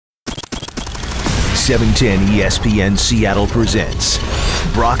710 ESPN Seattle presents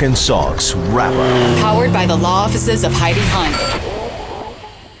Brock and Salk's Wrap-Up. Powered by the law offices of Heidi Hunt.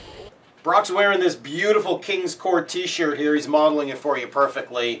 Brock's wearing this beautiful King's Court t-shirt here. He's modeling it for you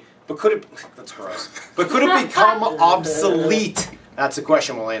perfectly. But could it... That's gross. But could it become obsolete? That's the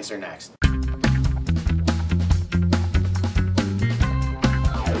question we'll answer next.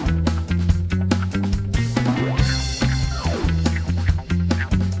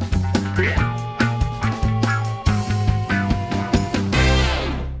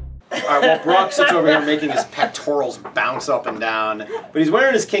 Well, Brock sits over here making his pectorals bounce up and down, but he's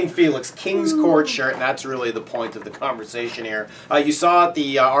wearing his King Felix King's Court shirt, and that's really the point of the conversation here. You saw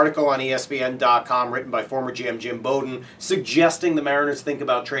the article on ESPN.com written by former GM Jim Bowden suggesting the Mariners think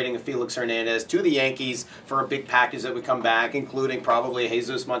about trading a Felix Hernandez to the Yankees for a big package that would come back, including probably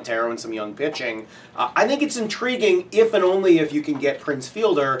Jesus Montero and some young pitching. I think it's intriguing if and only if you can get Prince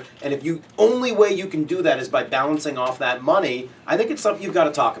Fielder, and if you only way you can do that is by balancing off that money. I think it's something you've got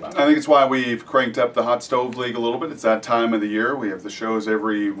to talk about. I think it's why we've cranked up the Hot Stove League a little bit. It's that time of the year. We have the shows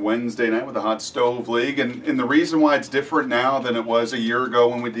every Wednesday night with the Hot Stove League. And the reason why it's different now than it was a year ago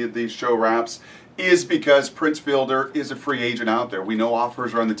when we did these show wraps is because Prince Fielder is a free agent out there. We know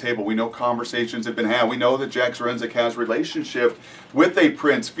offers are on the table. We know conversations have been had. We know that Jack Zrenzik has a relationship with a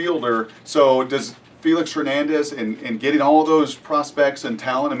Prince Fielder. So does Felix Hernandez and getting all those prospects and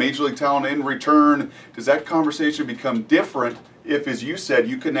talent, and major league talent in return, does that conversation become different if, as you said,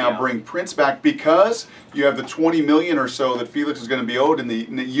 you can now bring Prince back because you have the $20 million or so that Felix is going to be owed in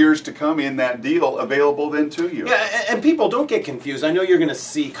the years to come in that deal available then to you? Yeah, and people, don't get confused. I know you're going to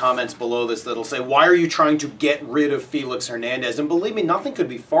see comments below this that'll say, why are you trying to get rid of Felix Hernandez? And believe me, nothing could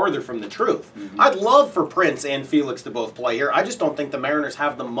be farther from the truth. I'd love for Prince and Felix to both play here. I just don't think the Mariners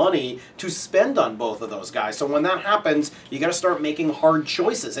have the money to spend on both of those guys. So when that happens, you got to start making hard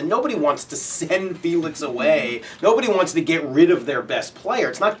choices. And nobody wants to send Felix away. Nobody wants to get rid of their best player.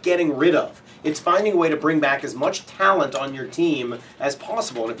 It's not getting rid of. It's finding a way to bring back as much talent on your team as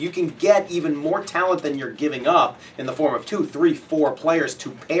possible. And if you can get even more talent than you're giving up in the form of 2, 3, 4 players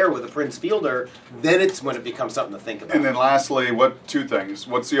to pair with a Prince Fielder, then it's when it becomes something to think about. And then lastly, two things.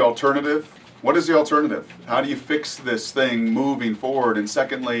 What's the alternative? What is the alternative? How do you fix this thing moving forward? And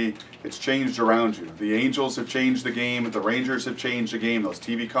secondly, it's changed around you. The Angels have changed the game. The Rangers have changed the game. Those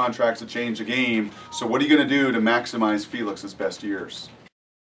TV contracts have changed the game. So what are you going to do to maximize Felix's best years?